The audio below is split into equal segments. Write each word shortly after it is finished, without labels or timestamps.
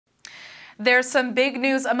There's some big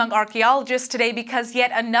news among archaeologists today because yet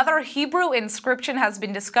another Hebrew inscription has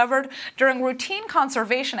been discovered during routine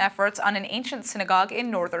conservation efforts on an ancient synagogue in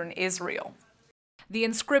northern Israel. The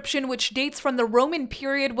inscription, which dates from the Roman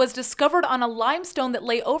period, was discovered on a limestone that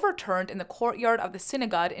lay overturned in the courtyard of the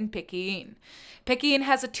synagogue in Pekin. Pekin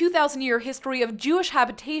has a 2,000-year history of Jewish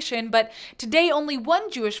habitation, but today only one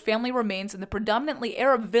Jewish family remains in the predominantly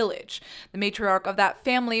Arab village. The matriarch of that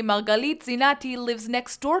family, Margalit Zinati, lives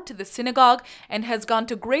next door to the synagogue and has gone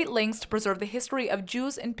to great lengths to preserve the history of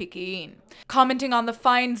Jews in Pekin. Commenting on the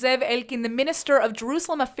find, Zev Elkin, the Minister of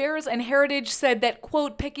Jerusalem Affairs and Heritage, said that,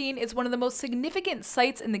 quote, Pekin is one of the most significant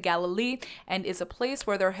sites in the Galilee and is a place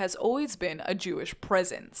where there has always been a Jewish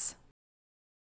presence.